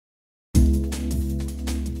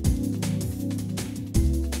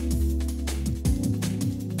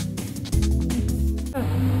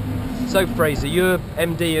So Fraser, you're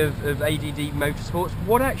MD of ADD Motorsports.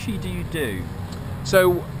 What actually do you do?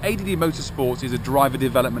 So ADD Motorsports is a driver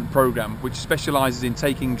development program which specialises in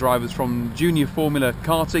taking drivers from junior formula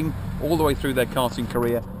karting all the way through their karting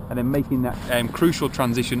career and then making that crucial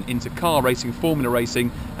transition into car racing, formula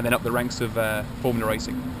racing, and then up the ranks of formula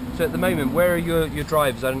racing. So at the moment, where are your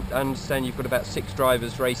drivers? I understand you've got about 6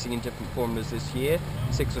 drivers racing in different formulas this year,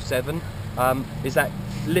 6 or 7. Is that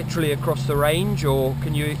literally across the range, or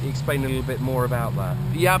can you explain a little bit more about that?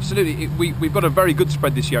 Yeah, absolutely. We've got a very good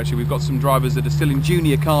spread this year actually. We've got some drivers that are still in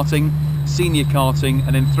junior karting, senior karting,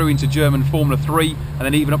 and then through into German Formula 3, and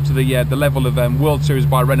then even up to the level of World Series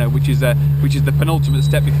by Renault, which is the penultimate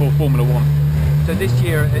step before Formula 1. So this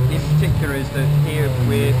year in particular is that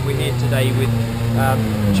we're here today with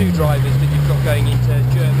 2 drivers that you've got going into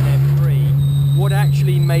German F3. What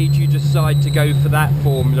actually made you decide to go for that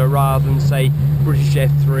formula rather than say British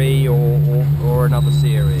F3 or another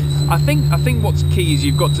series? I think what's key is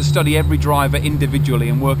you've got to study every driver individually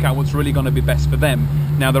and work out what's really going to be best for them.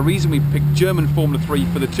 Now the reason we picked German Formula 3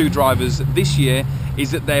 for the 2 drivers this year is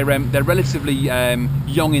that they're relatively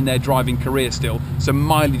young in their driving career still, so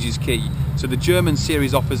mileage is key. So the German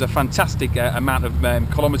series offers a fantastic amount of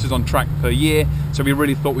kilometres on track per year, so we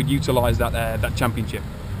really thought we'd utilise that championship.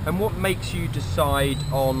 And what makes you decide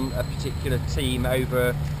on a particular team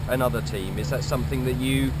over another team? Is that something that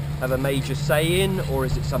you have a major say in, or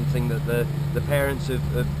is it something that the parents of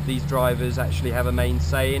these drivers actually have a main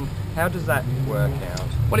say in? How does that work out?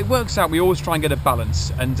 Well, it works out, we always try and get a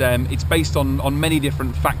balance, and it's based on many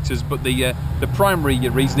different factors, but the primary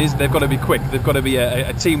reason is they've got to be quick. They've got to be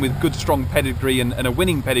a team with good, strong pedigree and a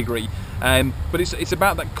winning pedigree. But it's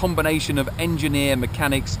about that combination of engineer,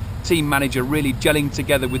 mechanics, team manager really gelling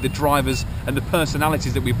together with the drivers and the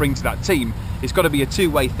personalities that we bring to that team. It's got to be a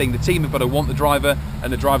two-way thing. The team have got to want the driver,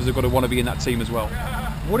 and the drivers have got to want to be in that team as well.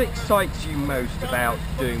 What excites you most about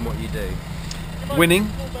doing what you do? Winning.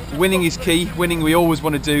 Winning is key. Winning we always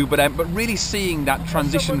want to do, but really seeing that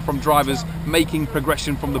transition from drivers making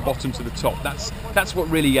progression from the bottom to the top. That's what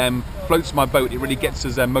really floats my boat. It really gets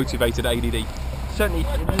us motivated at ADD. Certainly,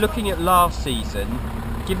 looking at last season,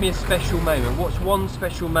 give me a special moment. What's one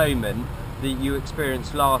special moment that you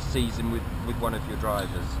experienced last season with one of your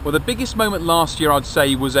drivers? Well, the biggest moment last year, I'd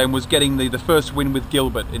say, was getting the first win with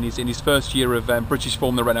Gilbert in his first year of British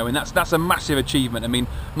Formula Renault, and that's a massive achievement. I mean,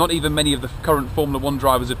 not even many of the current Formula 1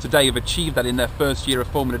 drivers of today have achieved that in their first year of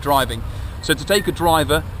Formula driving. So to take a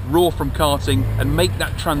driver raw from karting and make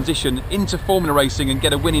that transition into Formula racing and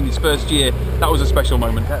get a win in his first year, that was a special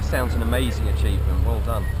moment. That sounds an amazing achievement. Well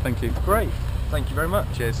done. Thank you. Great. Thank you very much.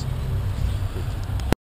 Cheers.